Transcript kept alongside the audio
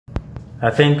I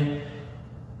think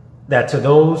that to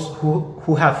those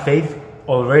who have faith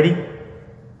already,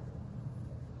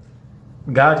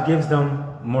 God gives them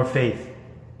more faith.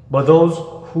 But those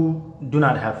who do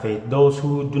not have faith, those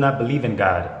who do not believe in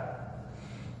God,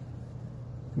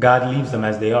 God leaves them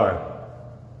as they are.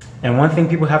 And one thing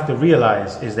people have to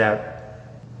realize is that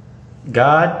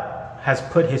God has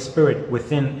put his spirit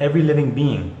within every living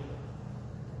being.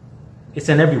 It's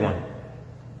in everyone.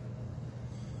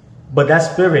 But that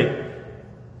spirit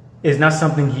is not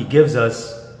something he gives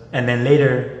us and then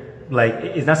later, like,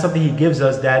 it's not something he gives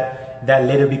us that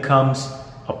later becomes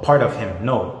a part of him.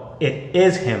 No, it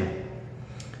is him.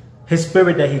 His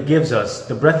spirit that he gives us,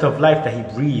 the breath of life that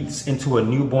he breathes into a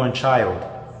newborn child,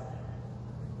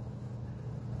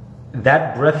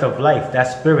 that breath of life, that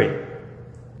spirit,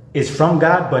 is from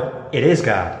God, but it is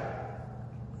God.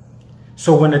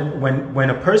 So when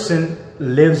a person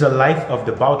lives a life of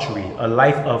debauchery, a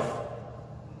life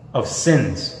of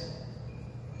sins,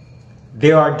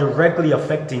 they are directly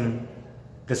affecting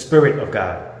the Spirit of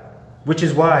God, which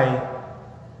is why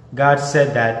God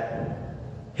said that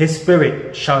his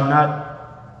Spirit shall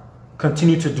not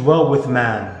continue to dwell with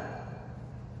man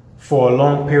for a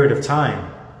long period of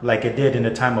time, like it did in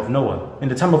the time of Noah. In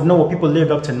the time of Noah, people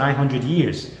lived up to 900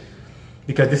 years,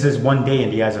 because this is one day in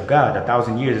the eyes of God.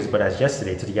 1,000 years is but as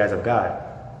yesterday to the eyes of God.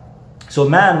 So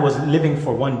man was living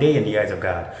for one day in the eyes of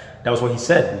God. That was what he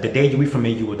said. The day you eat from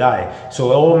it, you will die.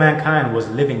 So all mankind was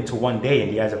living to one day in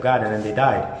the eyes of God, and then they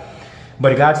died.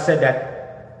 But God said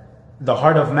that the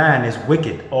heart of man is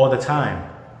wicked all the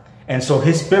time. And so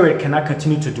his spirit cannot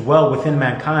continue to dwell within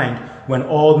mankind when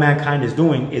all mankind is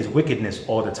doing is wickedness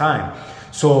all the time.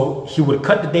 So he would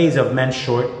cut the days of men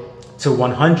short to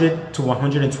 100 to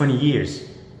 120 years.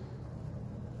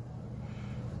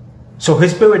 So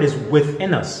his spirit is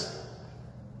within us.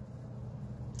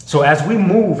 So as we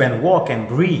move and walk and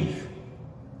breathe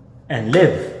and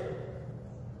live,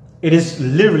 it is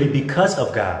literally because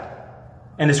of God.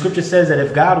 And the scripture says that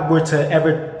if God were to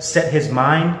ever set his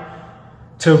mind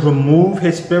to remove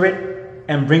his spirit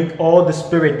and bring all the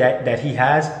spirit that he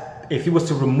has, if he was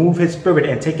to remove his spirit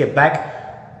and take it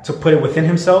back to put it within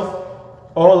himself,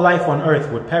 all life on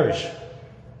earth would perish.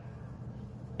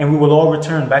 And we will all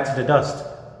return back to the dust.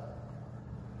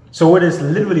 So it is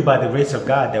literally by the grace of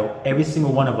God that every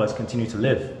single one of us continue to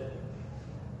live.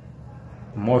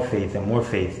 More faith and more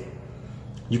faith.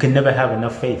 You can never have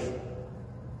enough faith.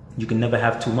 You can never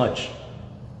have too much.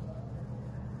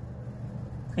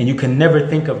 And you can never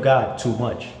think of God too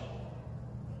much.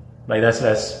 Like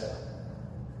that's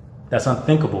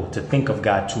unthinkable to think of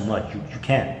God too much. You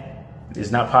can't.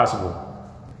 It's not possible.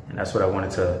 And that's what I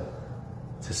wanted to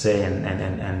say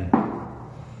and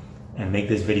make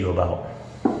this video about.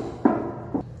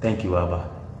 Thank you, Abba.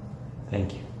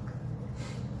 Thank you.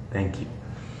 Thank you.